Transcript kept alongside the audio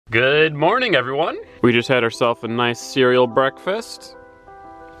Good morning, everyone. We just had ourselves a nice cereal breakfast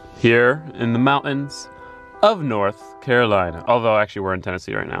here in the mountains of North Carolina. Although, actually, we're in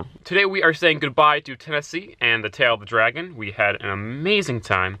Tennessee right now. Today, we are saying goodbye to Tennessee and the Tail of the Dragon. We had an amazing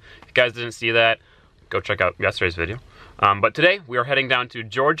time. If you guys didn't see that, go check out yesterday's video. But today, we are heading down to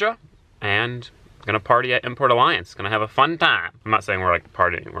Georgia and gonna party at Import Alliance. Gonna have a fun time. I'm not saying we're like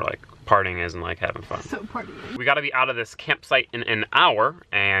partying. We're like partying isn't like having fun. So partying. We gotta be out of this campsite in an hour,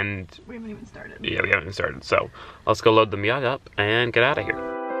 and we haven't even started. Yeah, we haven't even started. So let's go load the Miata up and get out of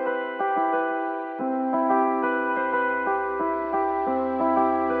here.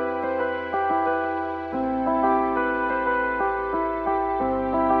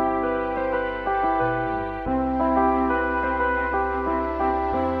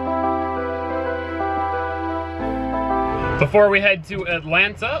 Before we head to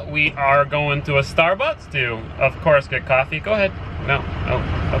Atlanta, we are going to a Starbucks to, of course, get coffee. Go ahead. No.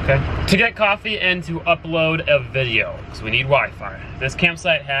 Oh, okay. To get coffee and to upload a video, because we need Wi-Fi. This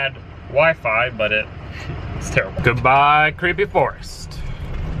campsite had Wi-Fi, but it's terrible. Goodbye, creepy forest.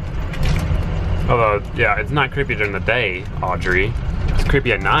 Although, yeah, it's not creepy during the day, Audrey. It's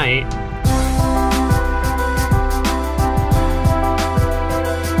creepy at night.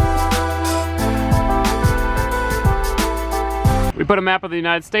 We put a map of the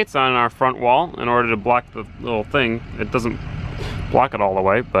United States on our front wall in order to block the little thing. It doesn't block it all the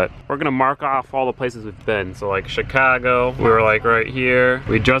way, but we're gonna mark off all the places we've been. So like Chicago, we were like right here.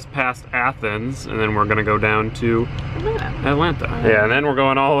 We just passed Athens, and then we're gonna go down to Atlanta. Yeah, and then we're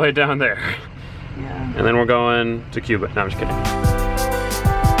going all the way down there. Yeah. And then we're going to Cuba. No, I'm just kidding.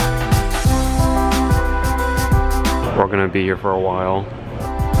 We're gonna be here for a while.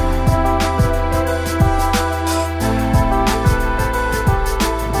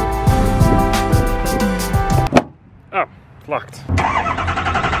 Locked.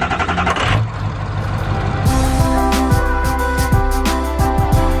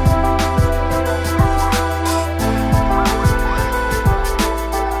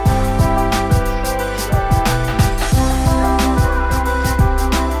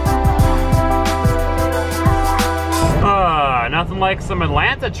 Nothing like some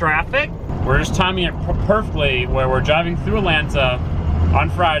Atlanta traffic. We're just timing it perfectly where we're driving through Atlanta on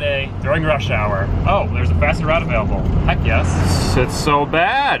Friday during rush hour. Oh, there's a faster route available. Heck yes. It's so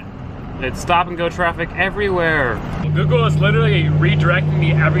bad. It's stop and go traffic everywhere. Google is literally redirecting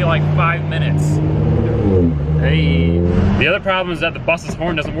me every like 5 minutes. Hey. The other problem is that the bus's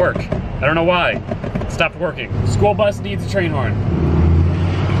horn doesn't work. I don't know why. It stopped working. School bus needs a train horn.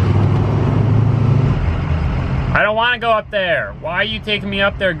 I don't want to go up there. Why are you taking me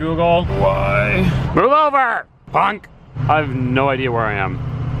up there, Google? Why? Move over, punk. I have no idea where I am.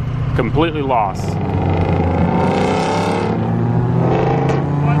 Completely lost. What's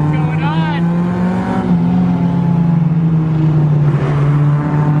going on?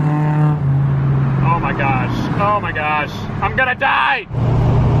 Oh my gosh. Oh my gosh. I'm gonna die!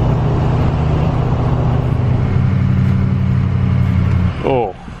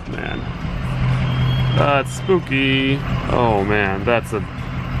 Oh, man. That's spooky. Oh man, that's a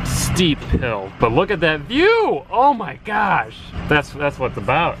steep hill, but look at that view. Oh my gosh, that's what it's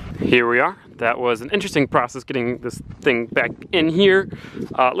about. Here we are. That was an interesting process getting this thing back in here.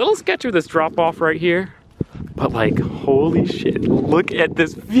 A little sketchy with this drop off right here, but like holy shit, look at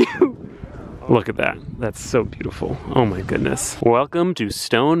this view. Look at that. That's so beautiful. Oh my goodness. Welcome to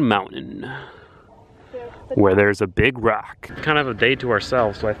Stone Mountain, where there's a big rock. Kind of a day to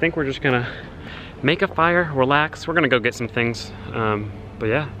ourselves, so I think we're just gonna make a fire, relax. We're gonna go get some things. But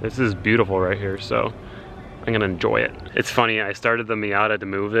yeah, this is beautiful right here, so I'm gonna enjoy it. It's funny, I started the Miata to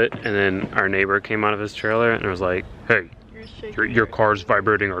move it, and then our neighbor came out of his trailer and was like, hey, your car's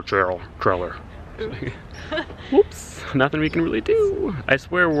vibrating our trailer. Whoops, nothing we can really do. I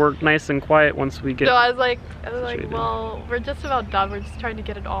swear we're nice and quiet once we get... No, I was like, well, we're just about done. We're just trying to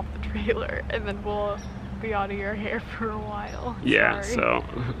get it off the trailer, and then we'll be out of your hair for a while. Yeah, so,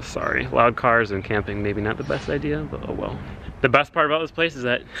 sorry. Loud cars and camping, maybe not the best idea, but oh well. The best part about this place is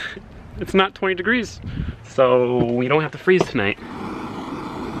that it's not 20 degrees, so we don't have to freeze tonight.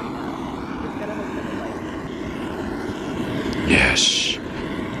 Yes.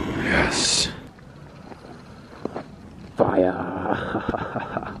 Yes. Fire.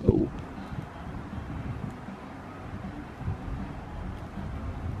 Oh.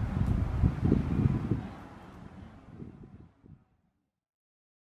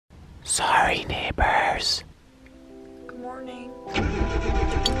 Sorry, neighbors. Good morning.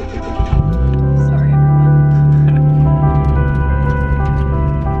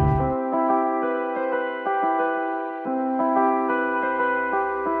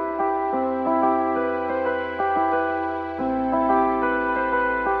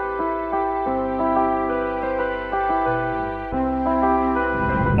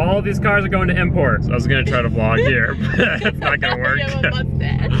 all of these cars are going to imports. I was gonna try to vlog here, but it's not gonna work. You have a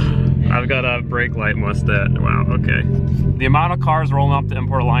mustache. I've got a brake light mustache. Wow, okay. The amount of cars rolling up to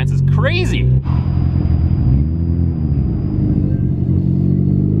Import Alliance is crazy.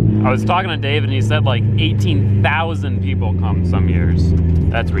 I was talking to David and he said like 18,000 people come some years.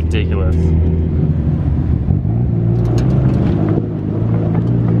 That's ridiculous.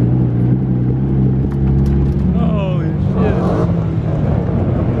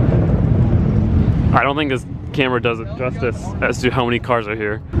 I don't think this camera does it justice as to how many cars are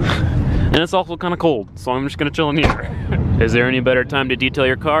here. And it's also kind of cold, so I'm just gonna chill in here. Is there any better time to detail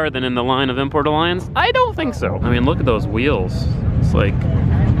your car than in the line of Import Alliance? I don't think so. I mean, look at those wheels. It's like,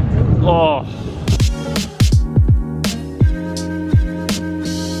 oh.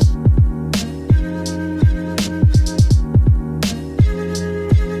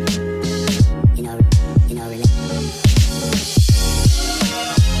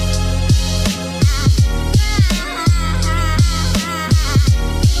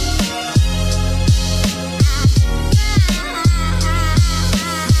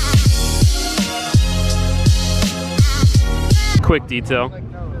 Quick detail,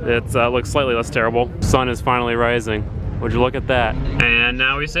 it looks slightly less terrible. Sun is finally rising. Would you look at that? And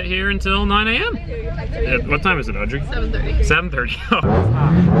now we sit here until 9 a.m. What time is it, Audrey? 7:30. 7:30.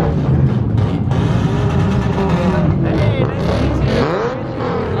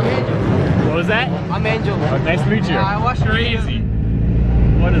 What was that? I'm Angel. Oh, nice to meet you. I watched crazy.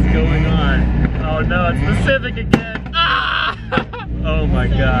 What is going on? Oh no, it's the Civic again. Ah! Oh my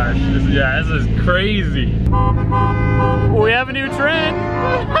gosh. This is crazy. We have a new trend.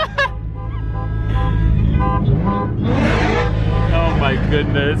 Oh my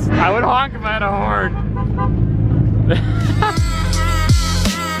goodness. I would honk if I had a horn.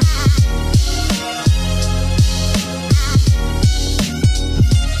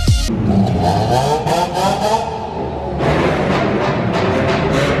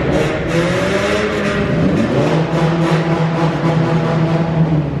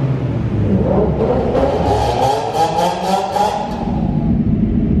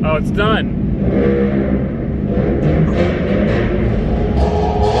 Oh, it's done.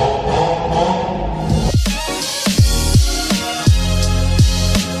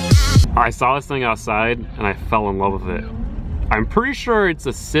 I saw this thing outside and I fell in love with it. I'm pretty sure it's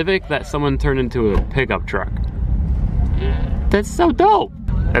a Civic that someone turned into a pickup truck. That's so dope.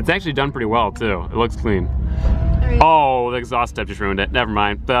 It's actually done pretty well too. It looks clean. Oh, the exhaust step just ruined it. Never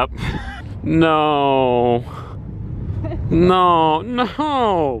mind. No. No,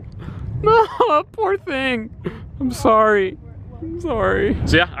 no. No, poor thing. I'm sorry. I'm sorry.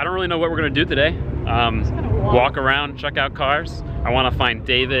 So yeah, I don't really know what we're gonna do today. Walk around, check out cars. I wanna find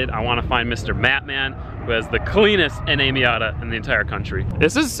David. I wanna find Mr. Matman, who has the cleanest NA Miata in the entire country.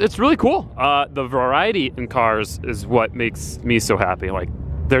 It's really cool. The variety in cars is what makes me so happy. Like,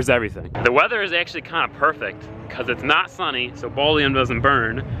 there's everything. The weather is actually kind of perfect because it's not sunny, so Bolium doesn't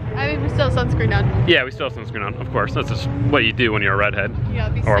burn. I mean, we still have sunscreen on. Yeah, we still have sunscreen on, of course. That's just what you do when you're a redhead. Yeah,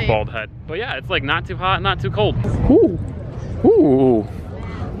 be or safe. A bald head. But yeah, it's like not too hot, not too cold. Ooh. Ooh.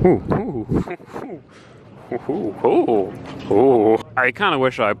 Ooh. Ooh. Ooh. Ooh. I kind of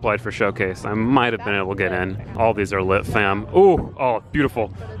wish I applied for Showcase. I might have been able to get in. All these are lit, fam. Ooh. Oh,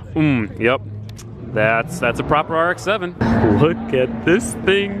 beautiful. Yep. That's a proper RX-7. Look at this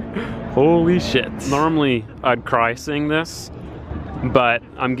thing. Holy shit. Normally, I'd cry seeing this, but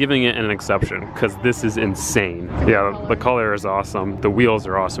I'm giving it an exception because this is insane. Yeah, the color is awesome. The wheels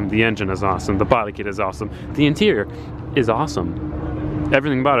are awesome. The engine is awesome. The body kit is awesome. The interior is awesome.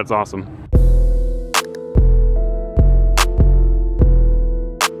 Everything about it's awesome.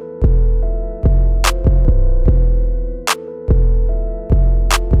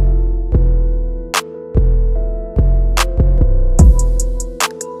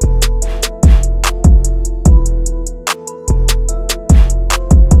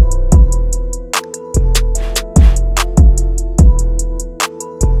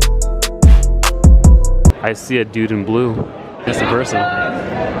 I see a dude in blue. This in person.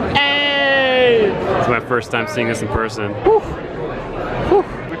 Hey! It's my first time seeing this in person. Whew. Whew.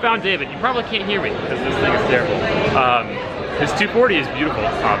 We found David. You probably can't hear me because this thing is terrible. His 240 is beautiful,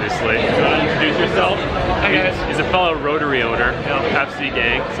 obviously. You want to introduce yourself? Hi guys. He's a fellow Rotary owner, FC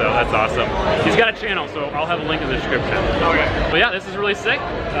gang, so that's awesome. He's got a channel, so I'll have a link in the description. Okay. But yeah, this is really sick.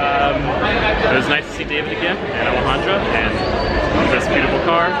 It was nice to see David again and Alejandra and this beautiful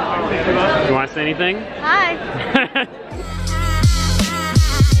car. You want to say anything? Hi.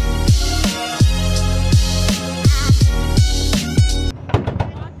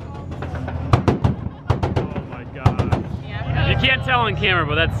 You can't tell tell on camera,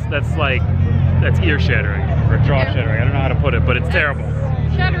 but that's ear shattering or jaw shattering. I don't know how to put it, but it's terrible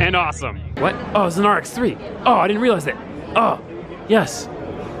and awesome. What? Oh, it's an RX-3. Oh, I didn't realize that. Oh, yes.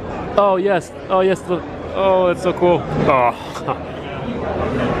 Oh yes. Oh yes. Oh, that's so cool. Oh.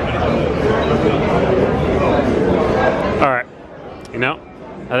 All right. You know,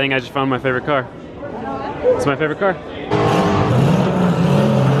 I think I just found my favorite car. It's my favorite car.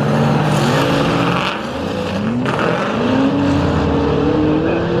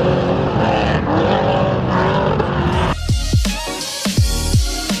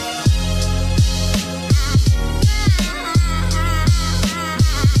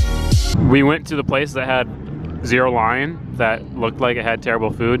 We went to the place that had zero line, that looked like it had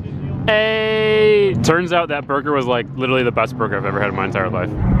terrible food. Hey! Turns out that burger was like literally the best burger I've ever had in my entire life.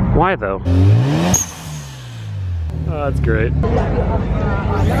 Why though? Oh, that's great.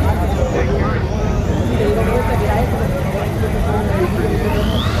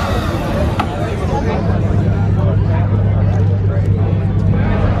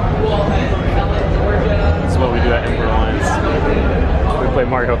 That's what we do at Emperor Lines. We play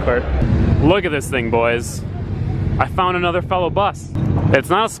Mario Kart. Look at this thing, boys. I found another fellow bus. It's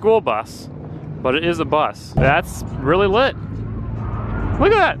not a school bus, but it is a bus. That's really lit.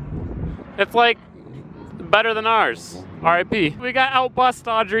 Look at that. It's like better than ours. R.I.P. We got outbussed,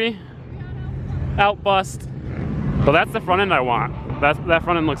 Audrey. Outbussed. Well, that's the front end I want. That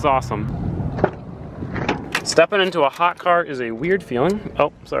front end looks awesome. Stepping into a hot car is a weird feeling.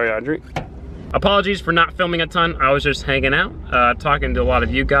 Oh, sorry, Audrey. Apologies for not filming a ton. I was just hanging out, talking to a lot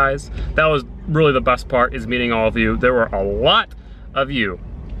of you guys. That was really the best part, is meeting all of you. There were a lot of you,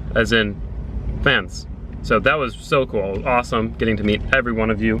 as in fans. So that was so cool. It was awesome getting to meet every one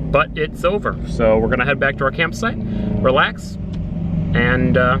of you. But it's over. So we're gonna head back to our campsite, relax,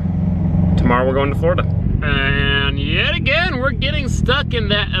 and tomorrow we're going to Florida. And yet again, we're getting stuck in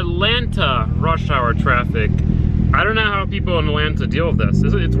that Atlanta rush hour traffic. I don't know how people in Atlanta deal with this.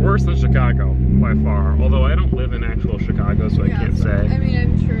 It's worse than Chicago, by far. Although I don't live in actual Chicago, so I can't say. I mean,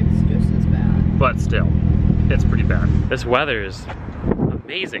 I'm sure it's just as bad. But still, it's pretty bad. This weather is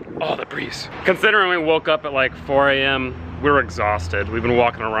amazing. Oh, the breeze. Considering we woke up at like 4 a.m., we're exhausted. We've been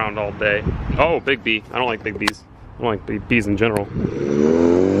walking around all day. Oh, big bee. I don't like big bees. I don't like bees in general.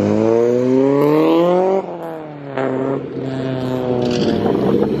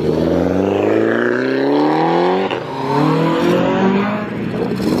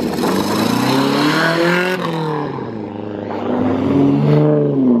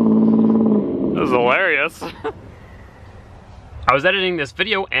 Hilarious. I was editing this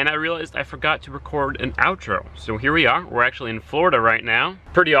video and I realized I forgot to record an outro. So here we are. We're actually in Florida right now.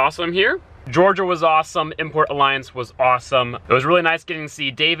 Pretty awesome here. Georgia was awesome. Import Alliance was awesome. It was really nice getting to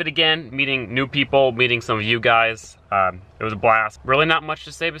see David again, meeting new people, meeting some of you guys. It was a blast. Really not much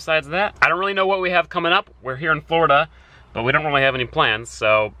to say besides that. I don't really know what we have coming up. We're here in Florida, but we don't really have any plans.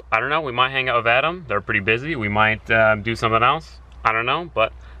 So I don't know. We might hang out with Adam. They're pretty busy. We might do something else. I don't know,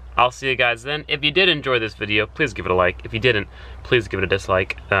 but I'll see you guys then. If you did enjoy this video, please give it a like. If you didn't, please give it a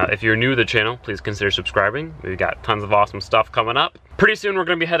dislike. If you're new to the channel, please consider subscribing. We've got tons of awesome stuff coming up. Pretty soon we're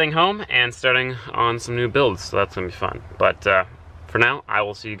going to be heading home and starting on some new builds, so that's going to be fun. But for now, I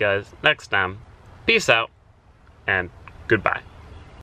will see you guys next time. Peace out, and goodbye.